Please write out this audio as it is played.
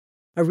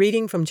A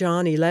reading from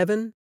John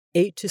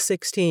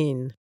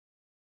 11:8-16.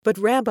 But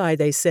Rabbi,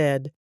 they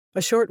said,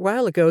 a short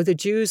while ago the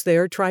Jews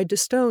there tried to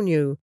stone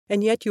you,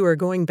 and yet you are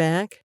going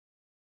back?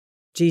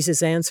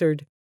 Jesus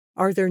answered,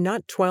 Are there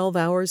not 12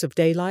 hours of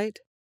daylight?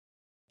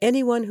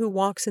 Anyone who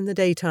walks in the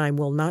daytime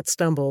will not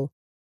stumble,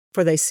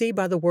 for they see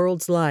by the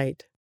world's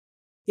light.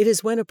 It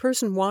is when a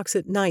person walks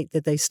at night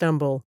that they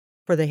stumble,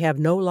 for they have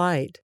no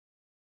light.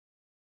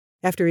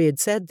 After he had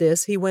said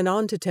this, he went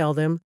on to tell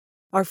them,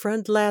 Our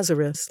friend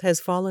Lazarus has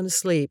fallen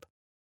asleep,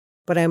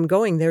 but I am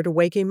going there to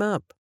wake him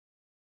up.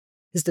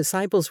 His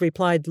disciples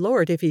replied,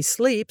 Lord, if he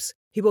sleeps,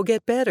 he will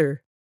get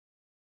better.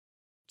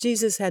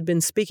 Jesus had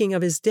been speaking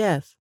of his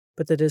death,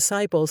 but the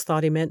disciples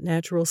thought he meant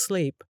natural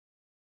sleep.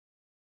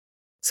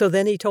 So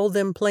then he told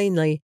them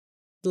plainly,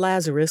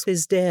 Lazarus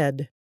is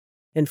dead,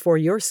 and for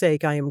your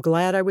sake I am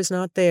glad I was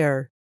not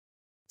there,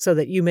 so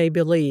that you may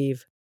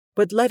believe.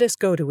 But let us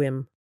go to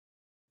him.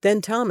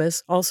 Then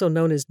Thomas, also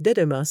known as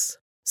Didymus,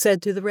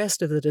 said to the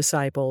rest of the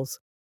disciples,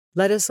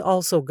 Let us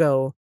also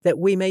go, that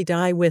we may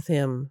die with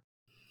him.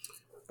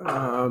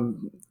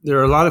 There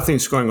are a lot of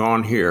things going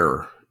on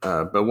here,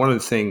 but one of the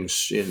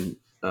things in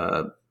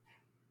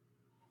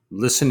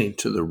listening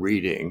to the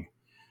reading,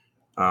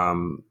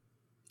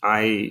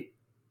 I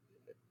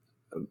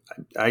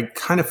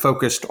kind of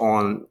focused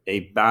on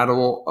a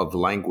battle of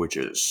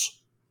languages.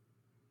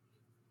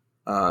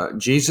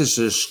 Jesus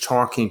is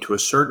talking to a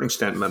certain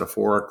extent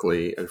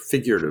metaphorically and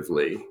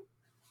figuratively,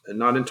 and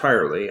not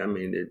entirely. I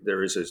mean,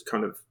 there is a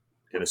kind of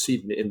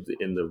antecedent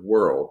in the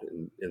world,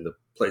 in the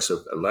place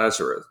of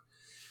Lazarus.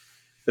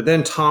 But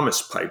then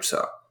Thomas pipes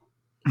up.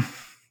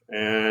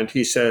 And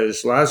he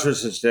says,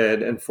 Lazarus is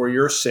dead, and for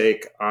your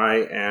sake,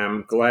 I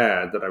am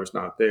glad that I was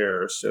not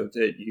there, so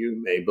that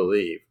you may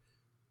believe.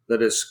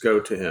 Let us go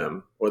to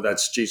him. Or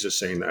that's Jesus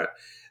saying that.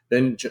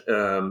 Then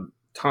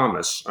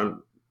Thomas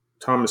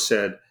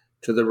said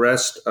to the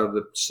rest of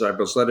the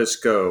disciples, let us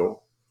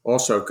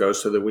also go,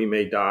 so that we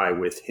may die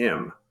with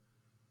him.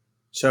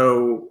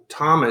 So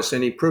Thomas,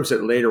 and he proves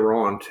it later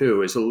on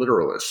too, is a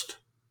literalist.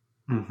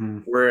 Mm-hmm.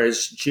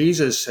 Whereas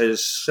Jesus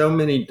has so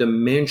many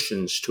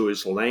dimensions to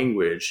his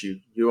language,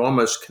 you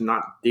almost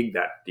cannot dig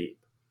that deep.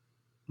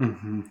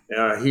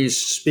 Mm-hmm. He's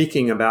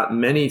speaking about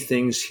many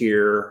things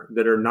here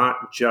that are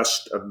not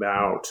just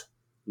about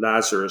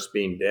Lazarus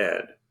being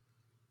dead,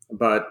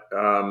 but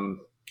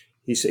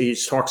he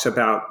talks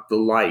about the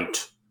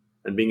light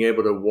and being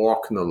able to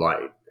walk in the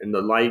light. And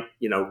the light,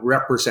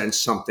 represents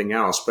something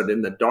else, but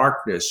in the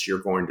darkness,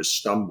 you're going to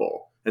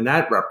stumble. And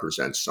that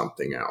represents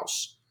something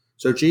else.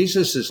 So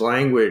Jesus's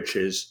language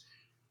is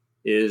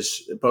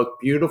both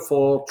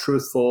beautiful,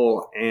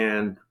 truthful,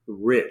 and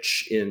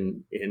rich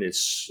in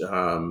its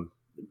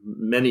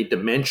many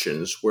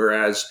dimensions,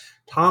 whereas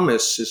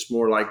Thomas is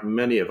more like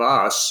many of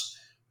us,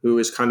 who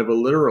is kind of a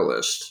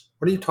literalist.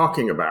 What are you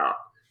talking about?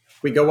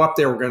 We go up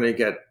there, we're going to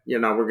get,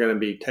 we're going to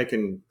be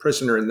taken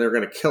prisoner, and they're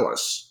going to kill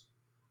us.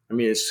 I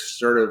mean, it's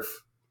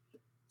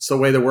the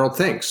way the world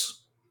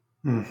thinks.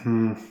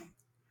 Mm-hmm.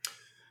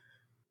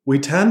 We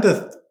tend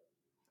to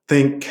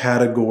think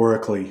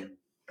categorically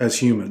as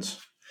humans.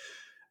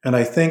 And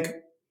I think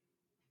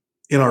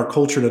in our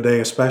culture today,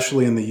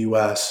 especially in the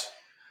US,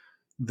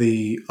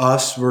 the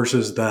us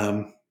versus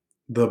them,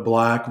 the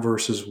black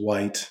versus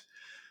white,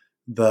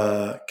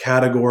 the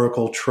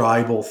categorical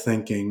tribal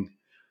thinking,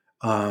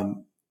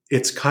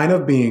 it's kind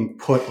of being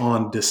put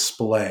on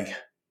display.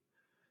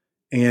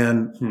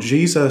 And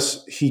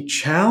Jesus, he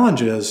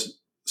challenges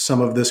some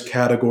of this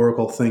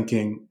categorical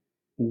thinking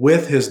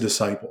with his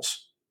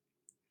disciples.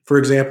 For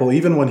example,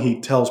 even when he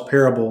tells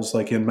parables,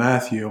 like in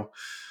Matthew,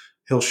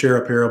 he'll share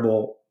a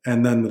parable,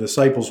 and then the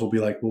disciples will be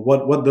like,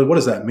 well, what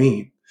does that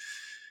mean?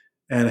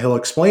 And he'll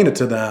explain it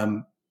to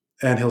them,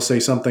 and he'll say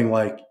something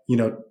like,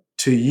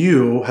 to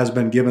you has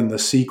been given the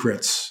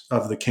secrets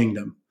of the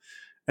kingdom.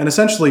 And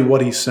essentially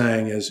what he's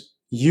saying is,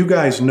 you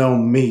guys know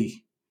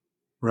me,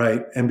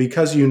 right? And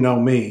because you know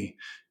me,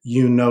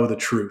 you know the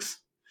truth.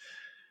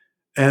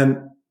 And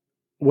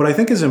what I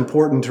think is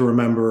important to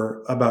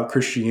remember about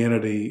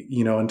Christianity,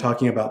 in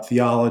talking about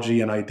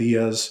theology and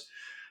ideas,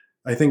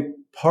 I think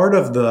part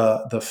of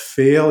the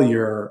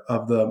failure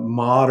of the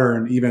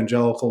modern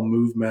evangelical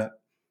movement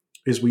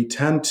is we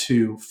tend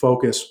to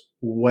focus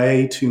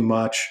way too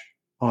much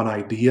on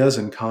ideas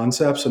and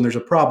concepts, and there's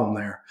a problem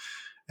there.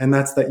 And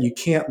that's that you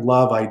can't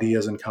love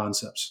ideas and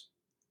concepts,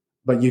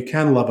 but you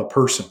can love a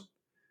person.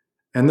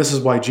 And this is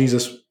why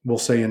Jesus will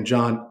say in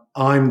John,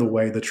 I'm the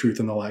way, the truth,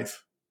 and the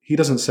life. He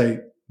doesn't say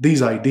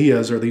these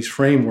ideas or these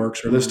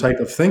frameworks or this type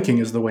of thinking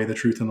is the way, the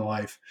truth, and the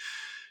life.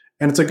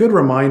 And it's a good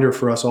reminder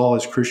for us all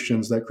as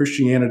Christians that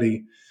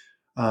Christianity,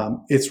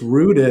 it's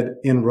rooted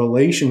in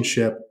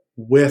relationship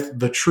with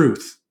the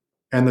truth.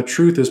 And the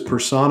truth is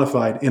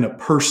personified in a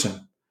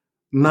person,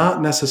 not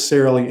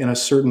necessarily in a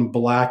certain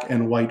black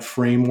and white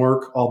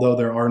framework, although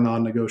there are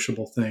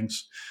non-negotiable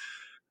things.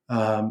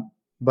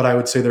 But I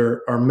would say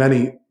there are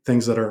many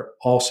things that are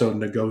also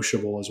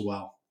negotiable as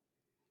well.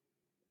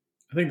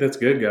 I think that's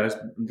good, guys.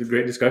 It's a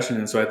great discussion.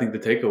 And so I think the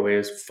takeaway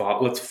is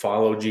let's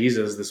follow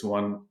Jesus, this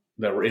one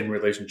that we're in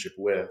relationship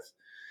with.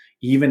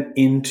 even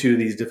into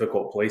these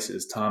difficult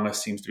places,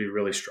 Thomas seems to be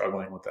really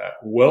struggling with that.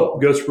 Well,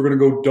 guess we're going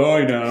to go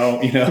die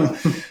now,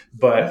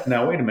 But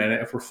now, wait a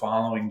minute. If we're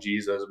following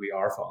Jesus, we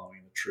are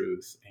following the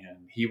truth,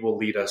 and he will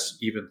lead us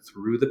even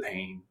through the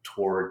pain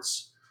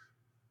towards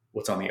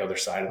what's on the other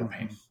side of the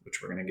pain,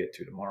 which we're going to get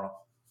to tomorrow.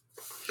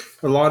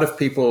 A lot of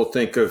people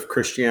think of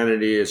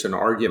Christianity as an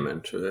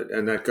argument,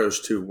 and that goes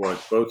to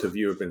what both of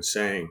you have been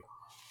saying.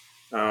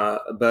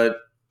 But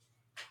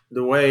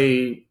the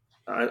way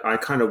I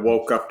kind of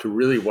woke up to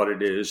really what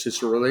it is,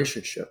 it's a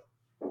relationship.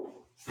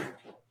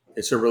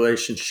 It's a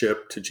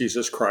relationship to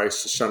Jesus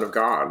Christ, the Son of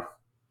God.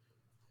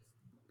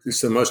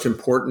 It's the most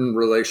important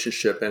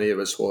relationship any of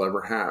us will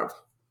ever have.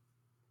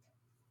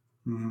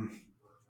 Mm-hmm.